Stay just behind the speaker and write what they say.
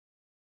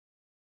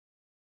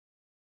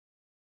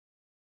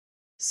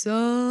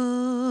Sometimes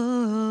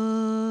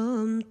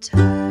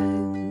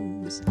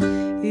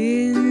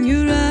in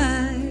your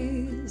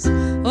eyes,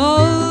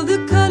 all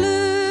the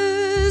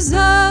colors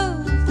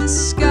of the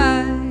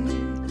sky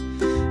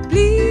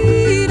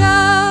bleed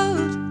out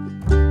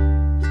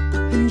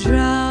and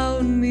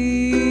drown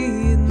me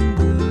in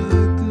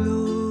the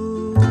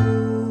glow.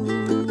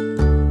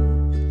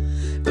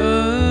 A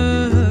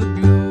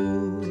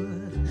glow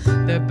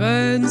that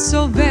burns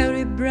so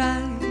very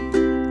bright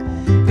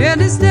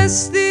and is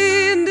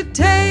destined to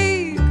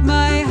take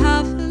my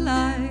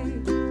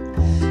half-life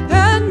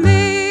and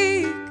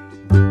make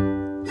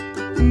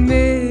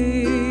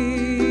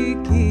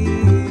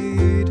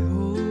it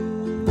whole.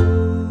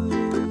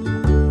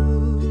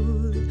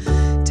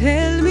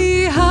 Tell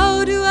me,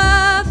 how do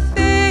I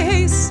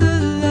face a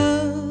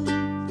love,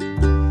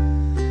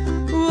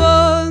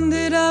 one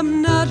that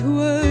I'm not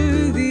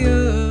worthy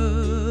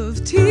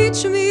of?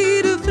 Teach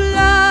me to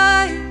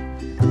fly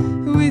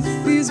with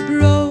these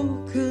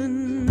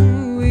broken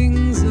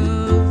wings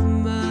of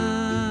mine.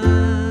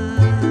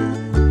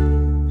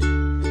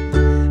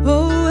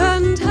 Oh,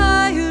 and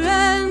higher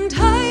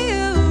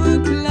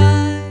we'll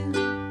climb,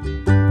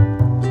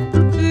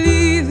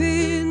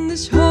 leaving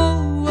this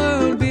whole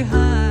world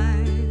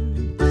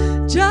behind.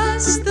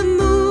 Just the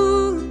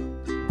moon,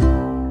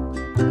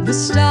 the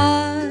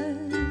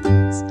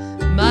stars,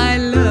 my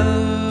love,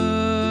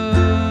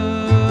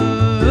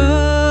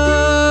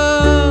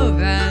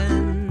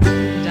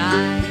 and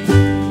I.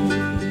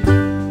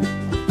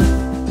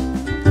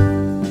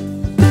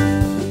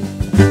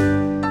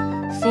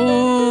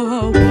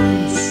 For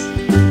once,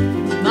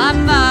 my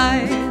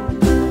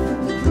mind,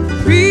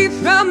 free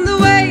from the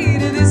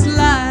weight of this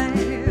life,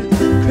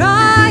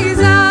 cries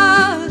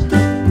out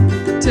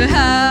to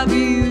have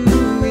you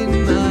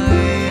in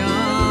my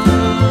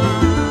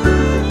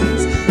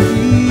arms.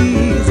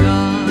 These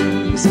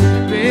arms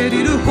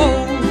ready to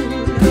hold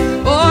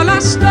all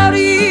our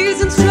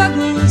stories and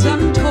struggles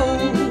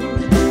untold.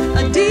 A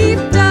deep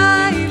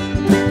dive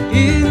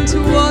into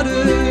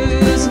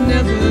waters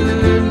never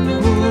known.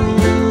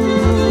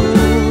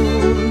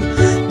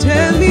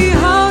 Tell me,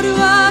 how do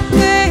I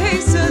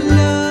face a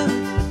love,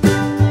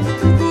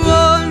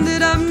 one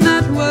that I'm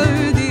not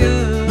worthy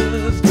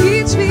of?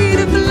 Teach me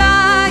to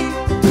fly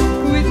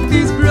with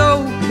these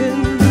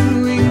broken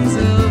wings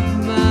of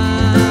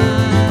mine.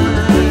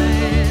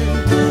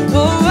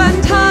 Oh,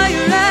 and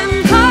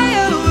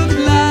higher we'll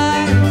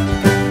climb,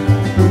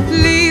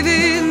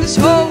 leaving this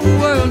whole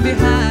world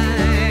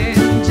behind.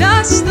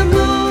 Just the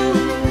moon,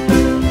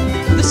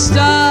 the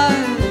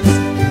stars,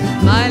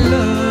 my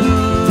love.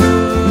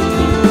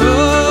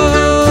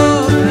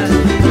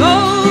 And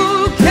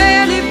oh,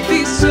 can it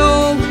be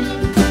so?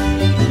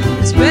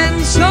 It's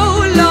been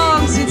so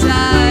long since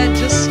I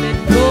just let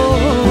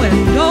go.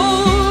 And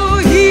oh,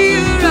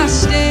 here I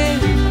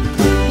stand,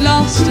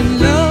 lost in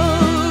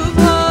love,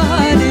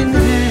 heart in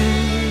hand.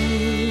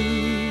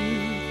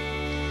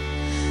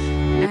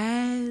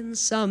 And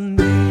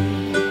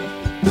someday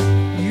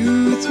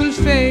youth will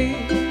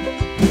fade,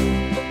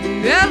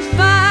 they'll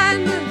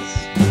find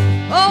us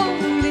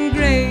old and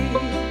gray,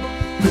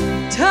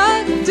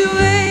 tucked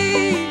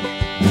away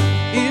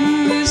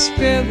in this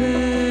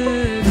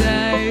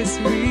paradise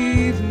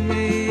we've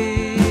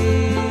made.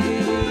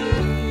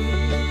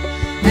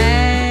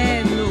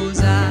 And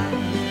those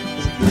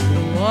eyes,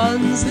 the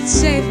ones that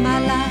saved my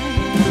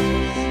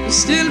life, will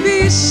still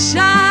be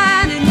shining